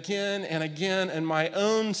and again and again in my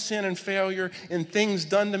own sin and failure in things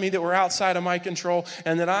done to me that were outside of my control,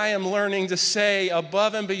 and that I am learning to say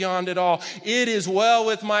above and beyond it all, it is well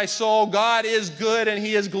with my soul. God is good and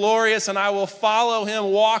he is glorious, and I will follow him,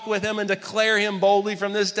 walk with him, and declare him boldly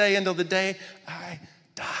from this day until the day I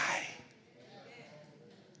die.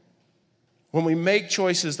 When we make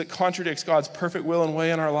choices that contradicts God's perfect will and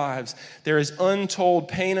way in our lives, there is untold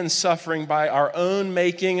pain and suffering by our own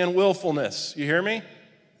making and willfulness. You hear me?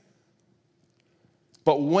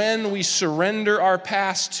 But when we surrender our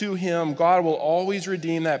past to him, God will always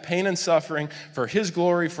redeem that pain and suffering for his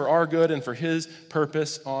glory, for our good, and for his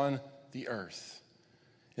purpose on the earth.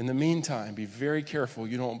 In the meantime, be very careful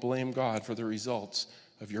you don't blame God for the results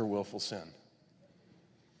of your willful sin.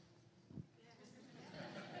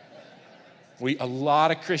 A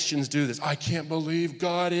lot of Christians do this. I can't believe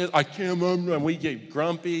God is. And we get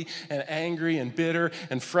grumpy and angry and bitter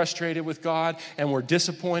and frustrated with God, and we're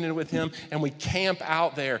disappointed with him, and we camp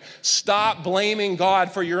out there. Stop blaming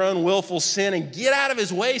God for your own willful sin and get out of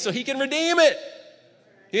his way so he can redeem it.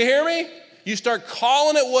 You hear me? You start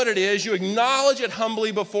calling it what it is. You acknowledge it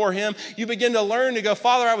humbly before him. You begin to learn to go,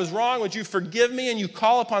 Father, I was wrong. Would you forgive me? And you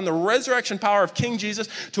call upon the resurrection power of King Jesus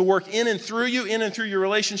to work in and through you, in and through your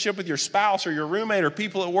relationship with your spouse or your roommate or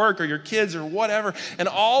people at work or your kids or whatever. And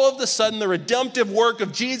all of a sudden, the redemptive work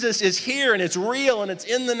of Jesus is here, and it's real, and it's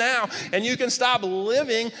in the now. And you can stop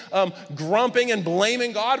living grumping and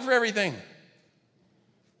blaming God for everything.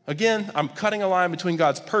 Again, I'm cutting a line between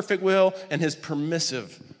God's perfect will and his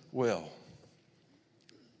permissive will.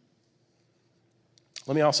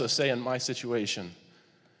 Let me also say in my situation,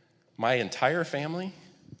 my entire family,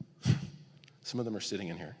 some of them are sitting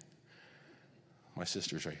in here. My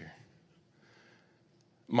sister's right here.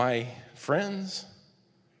 My friends,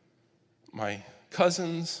 my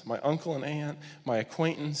cousins, my uncle and aunt, my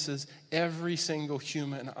acquaintances, every single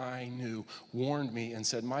human I knew warned me and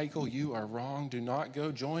said, Michael, you are wrong. Do not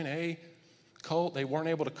go join a cult. They weren't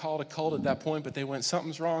able to call it a cult at that point, but they went,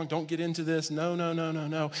 something's wrong. Don't get into this. No, no, no, no,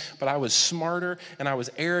 no. But I was smarter, and I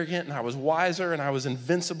was arrogant, and I was wiser, and I was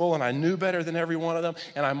invincible, and I knew better than every one of them,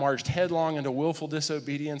 and I marched headlong into willful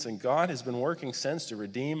disobedience, and God has been working since to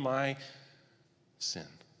redeem my sin.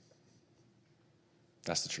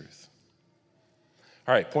 That's the truth.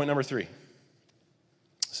 All right, point number 3.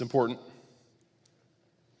 It's important.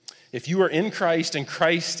 If you are in Christ and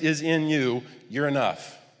Christ is in you, you're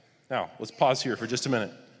enough. Now, let's pause here for just a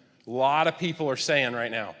minute. A lot of people are saying right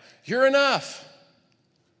now, you're enough.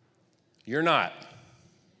 You're not.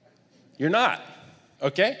 You're not,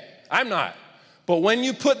 okay? I'm not. But when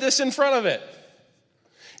you put this in front of it,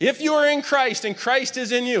 if you are in Christ and Christ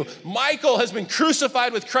is in you, Michael has been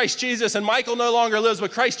crucified with Christ Jesus, and Michael no longer lives,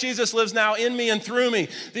 but Christ Jesus lives now in me and through me.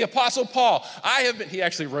 The Apostle Paul, he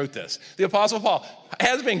actually wrote this. The Apostle Paul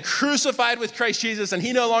has been crucified with Christ Jesus, and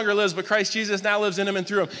he no longer lives, but Christ Jesus now lives in him and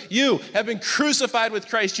through him. You have been crucified with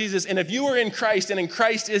Christ Jesus, and if you are in Christ and in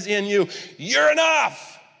Christ is in you, you're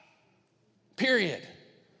enough. Period.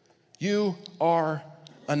 You are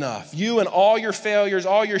enough. You and all your failures,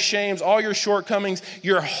 all your shames, all your shortcomings,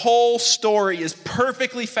 your whole story is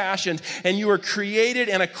perfectly fashioned, and you are created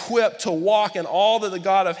and equipped to walk in all that the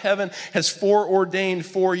God of heaven has foreordained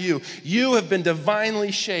for you. You have been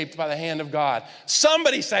divinely shaped by the hand of God.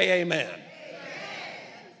 Somebody say amen. Amen.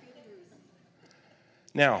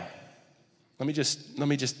 Now, let me just,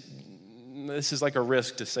 this is like a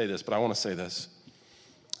risk to say this, but I want to say this.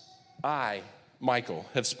 Michael,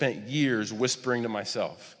 have spent years whispering to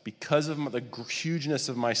myself, because of the hugeness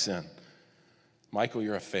of my sin, Michael,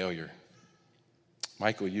 you're a failure.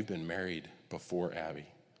 Michael, you've been married before Abby.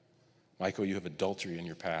 Michael, you have adultery in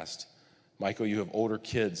your past. Michael, you have older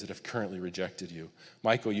kids that have currently rejected you.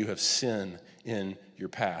 Michael, you have sin in your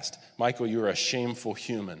past. Michael, you are a shameful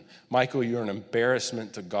human. Michael, you are an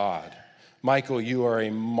embarrassment to God. Michael, you are a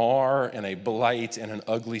mar and a blight and an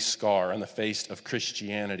ugly scar on the face of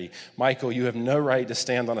Christianity. Michael, you have no right to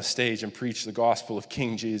stand on a stage and preach the gospel of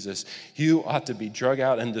King Jesus. You ought to be drug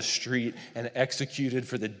out in the street and executed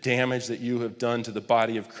for the damage that you have done to the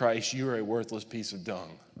body of Christ. You are a worthless piece of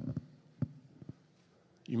dung.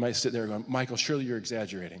 You might sit there going, Michael, surely you're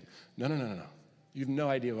exaggerating. No. You have no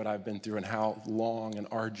idea what I've been through and how long and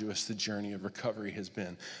arduous the journey of recovery has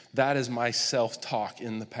been. That is my self-talk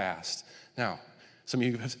in the past. Now, some of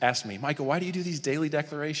you have asked me, Michael, why do you do these daily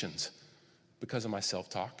declarations? Because of my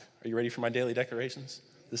self-talk. Are you ready for my daily declarations?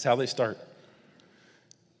 This is how they start.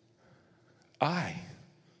 I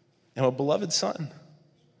am a beloved son.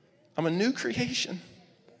 I'm a new creation.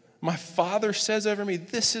 My Father says over me,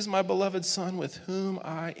 this is my beloved son with whom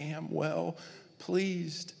I am well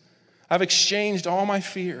pleased. I've exchanged all my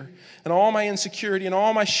fear and all my insecurity and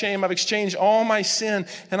all my shame. I've exchanged all my sin,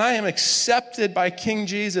 and I am accepted by King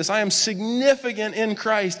Jesus. I am significant in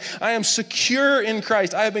Christ. I am secure in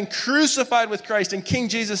Christ. I have been crucified with Christ, and King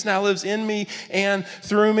Jesus now lives in me and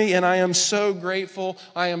through me, and I am so grateful.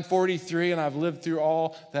 I am 43, and I've lived through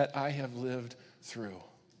all that I have lived through.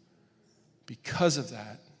 Because of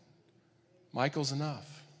that, Michael's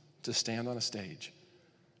enough to stand on a stage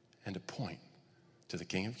and to point to the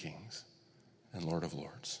King of Kings and Lord of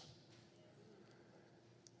Lords.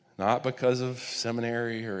 Not because of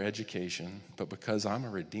seminary or education, but because I'm a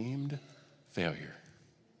redeemed failure.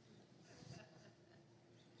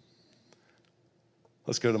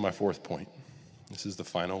 Let's go to my 4th point. This is the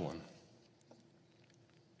final one.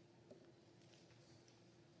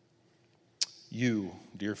 You,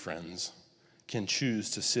 dear friends, can choose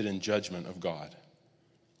to sit in judgment of God.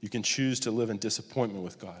 You can choose to live in disappointment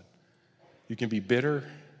with God. You can be bitter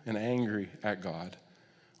and angry at God,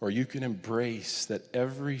 or you can embrace that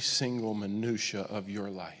every single minutia of your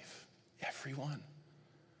life, every one,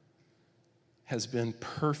 has been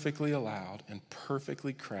perfectly allowed and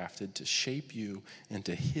perfectly crafted to shape you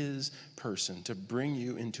into his person, to bring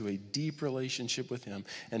you into a deep relationship with him,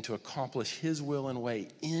 and to accomplish his will and way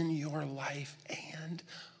in your life and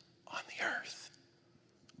on the earth.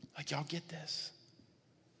 Like, y'all get this?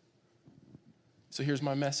 So here's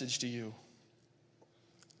my message to you.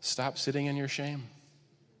 Stop sitting in your shame.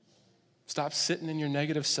 Stop sitting in your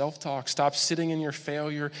negative self-talk. Stop sitting in your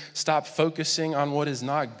failure. Stop focusing on what is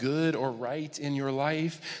not good or right in your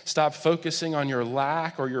life. Stop focusing on your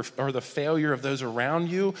lack or the failure of those around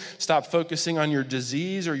you. Stop focusing on your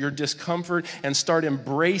disease or your discomfort, and start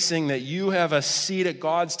embracing that you have a seat at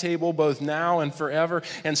God's table both now and forever,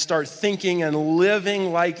 and start thinking and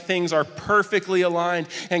living like things are perfectly aligned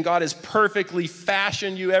and God has perfectly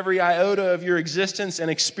fashioned you, every iota of your existence and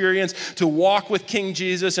experience, to walk with King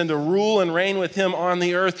Jesus and to rule and reign with him on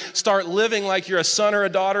the earth. Start living like you're a son or a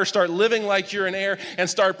daughter. Start living like you're an heir, and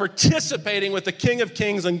start participating with the King of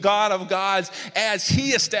Kings and God of gods as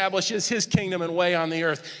he establishes his kingdom and way on the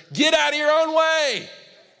earth. Get out of your own way.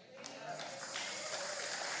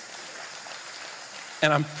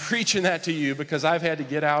 And I'm preaching that to you because I've had to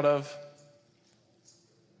get out of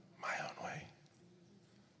my own way.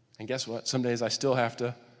 And guess what? Some days I still have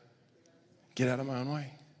to get out of my own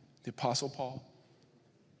way. The Apostle Paul,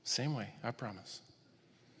 same way, I promise.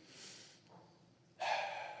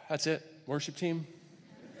 That's it. Worship team.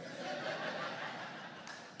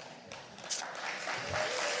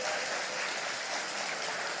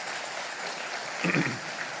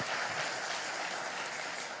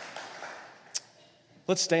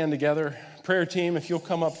 Let's stand together. Prayer team, if you'll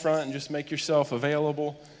come up front and just make yourself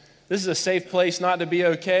available. This is a safe place not to be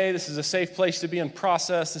okay. This is a safe place to be in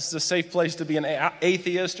process. This is a safe place to be an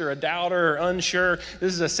atheist or a doubter or unsure.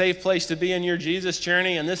 This is a safe place to be in your Jesus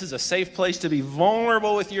journey. And this is a safe place to be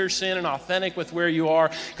vulnerable with your sin and authentic with where you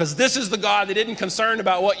are. Because this is the God that isn't concerned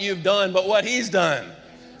about what you've done, but what he's done.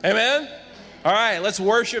 Amen? All right, let's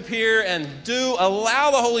worship here and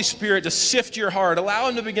allow the Holy Spirit to sift your heart. Allow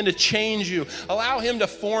him to begin to change you. Allow him to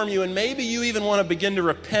form you. And maybe you even want to begin to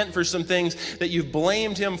repent for some things that you've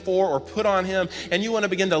blamed him for or put on him. And you want to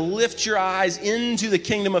begin to lift your eyes into the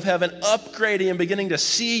kingdom of heaven, upgrading and beginning to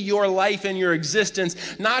see your life and your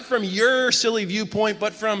existence, not from your silly viewpoint,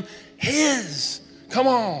 but from his. Come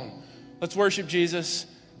on, let's worship Jesus.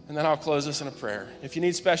 And then I'll close this in a prayer. If you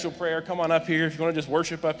need special prayer, come on up here. If you want to just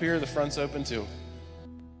worship up here, the front's open too.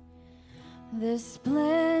 The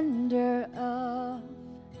splendor of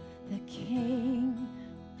the King,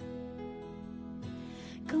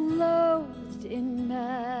 clothed in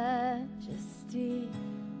majesty,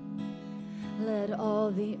 let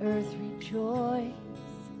all the earth rejoice.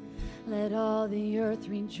 Let all the earth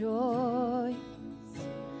rejoice.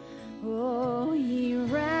 Oh, he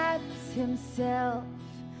wraps himself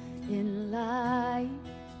in light,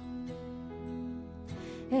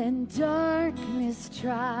 and darkness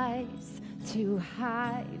tries to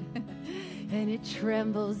hide, and it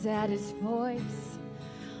trembles at his voice.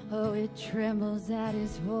 Oh, it trembles at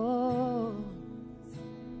his voice.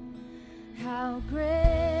 How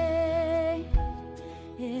great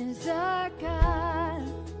is our God?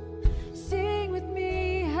 Sing with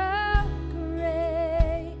me, how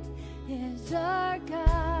great is our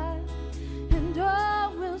God, and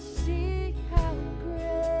all will see how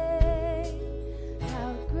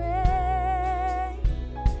great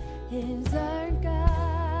is our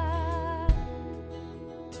God.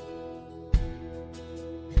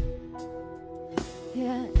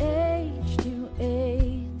 Yeah, age to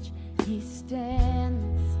age he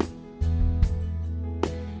stands,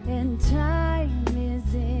 and time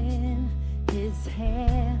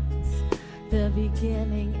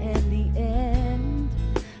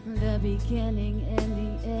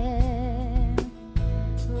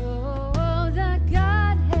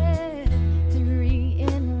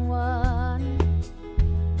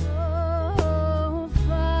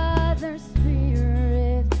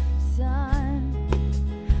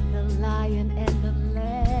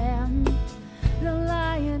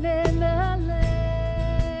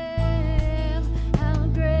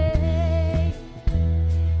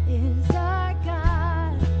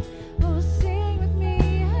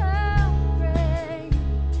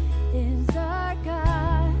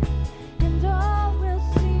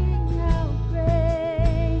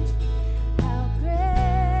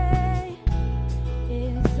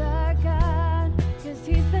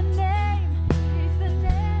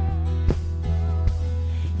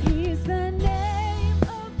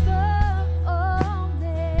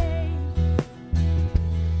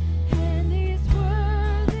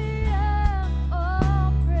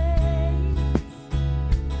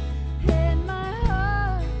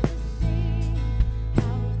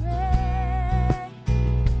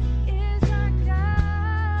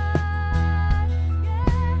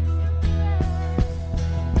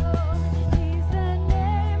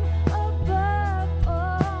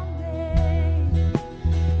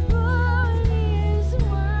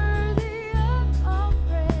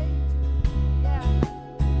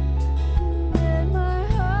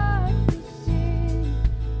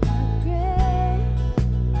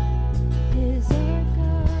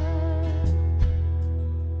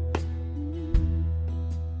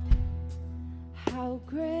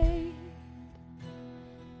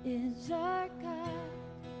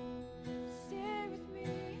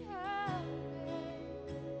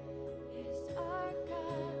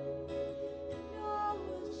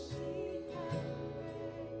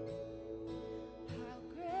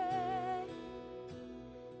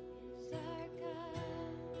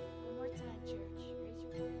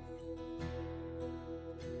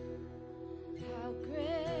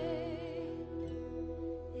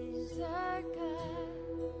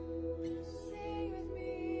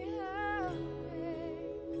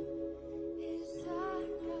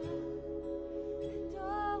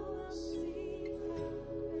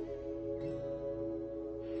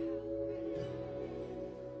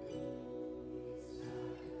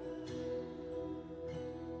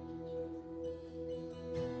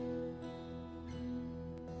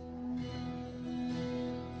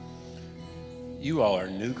you all are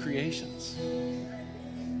new creations.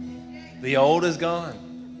 The old is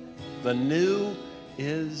gone. The new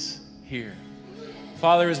is here.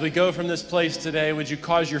 Father, as we go from this place today, would you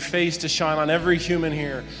cause your face to shine on every human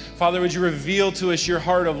here? Father, would you reveal to us your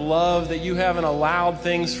heart of love, that you haven't allowed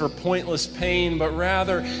things for pointless pain, but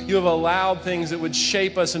rather you have allowed things that would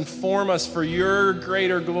shape us and form us for your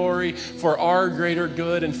greater glory, for our greater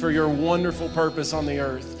good, and for your wonderful purpose on the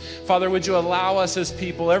earth. Father, would you allow us as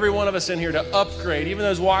people, every one of us in here, to upgrade, even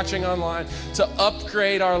those watching online, to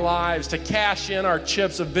upgrade our lives, to cash in our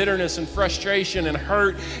chips of bitterness and frustration and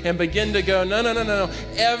hurt, and begin to go, no.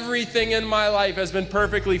 Everything in my life has been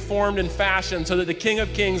perfectly formed and fashioned so that the King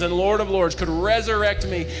of Kings and Lord of Lords could resurrect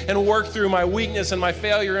me and work through my weakness and my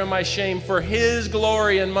failure and my shame for his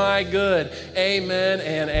glory and my good. Amen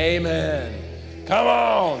and amen. Come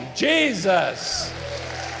on, Jesus.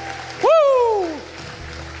 Woo!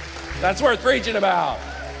 That's worth preaching about.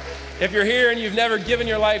 If you're here and you've never given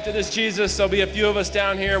your life to this Jesus, there'll be a few of us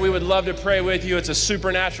down here. We would love to pray with you. It's a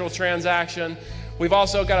supernatural transaction. We've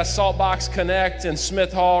also got a Saltbox Connect in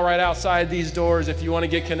Smith Hall right outside these doors if you want to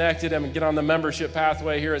get connected and get on the membership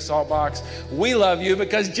pathway here at Saltbox. We love you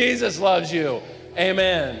because Jesus loves you.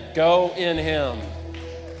 Amen. Go in him.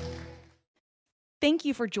 Thank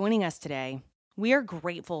you for joining us today. We are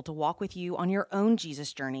grateful to walk with you on your own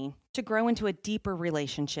Jesus journey to grow into a deeper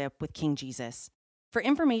relationship with King Jesus. For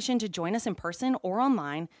information to join us in person or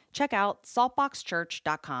online, check out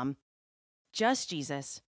saltboxchurch.com. Just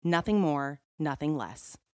Jesus, nothing more, nothing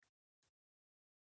less.